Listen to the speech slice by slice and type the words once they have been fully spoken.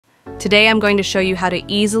Today I'm going to show you how to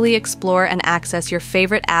easily explore and access your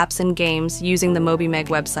favorite apps and games using the MobyMeg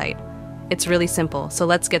website. It's really simple, so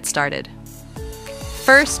let's get started.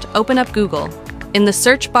 First, open up Google. In the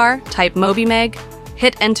search bar, type MobyMeg,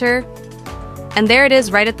 hit enter, and there it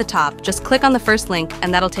is right at the top. Just click on the first link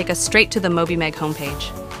and that'll take us straight to the MobyMeg homepage.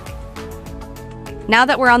 Now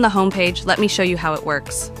that we're on the homepage, let me show you how it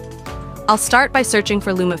works. I'll start by searching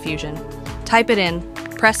for LumaFusion. Type it in,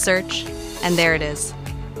 press search, and there it is.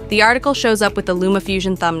 The article shows up with the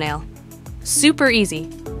LumaFusion thumbnail. Super easy.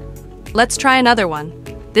 Let's try another one.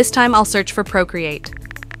 This time I'll search for Procreate.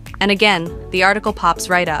 And again, the article pops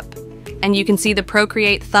right up, and you can see the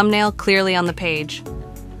Procreate thumbnail clearly on the page.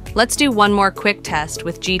 Let's do one more quick test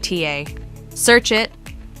with GTA. Search it,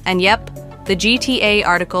 and yep, the GTA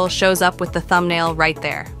article shows up with the thumbnail right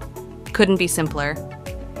there. Couldn't be simpler.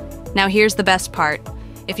 Now here's the best part.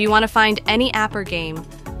 If you want to find any app or game,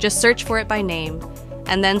 just search for it by name,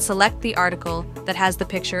 and then select the article that has the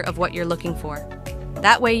picture of what you're looking for.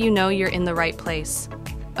 That way you know you're in the right place.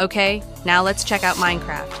 Okay, now let's check out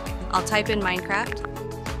Minecraft. I'll type in Minecraft.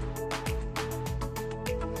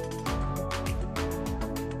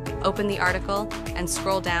 Open the article and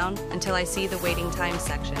scroll down until I see the waiting time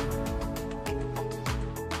section.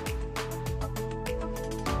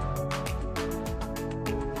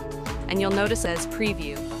 And you'll notice it says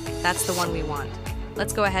Preview. That's the one we want.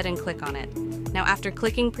 Let's go ahead and click on it. Now after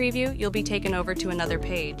clicking Preview, you'll be taken over to another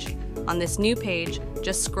page. On this new page,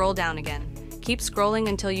 just scroll down again. Keep scrolling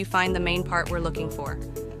until you find the main part we're looking for.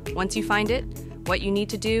 Once you find it, what you need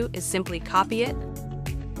to do is simply copy it,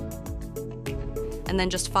 and then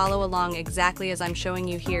just follow along exactly as I'm showing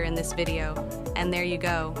you here in this video. And there you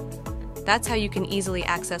go. That's how you can easily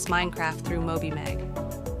access Minecraft through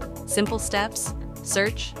MobyMeg. Simple steps: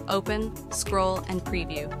 search, open, scroll, and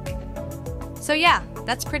preview. So yeah,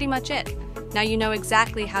 that's pretty much it. Now you know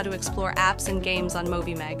exactly how to explore apps and games on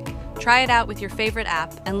MobyMeg. Try it out with your favorite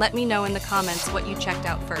app and let me know in the comments what you checked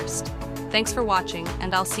out first. Thanks for watching,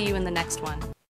 and I'll see you in the next one.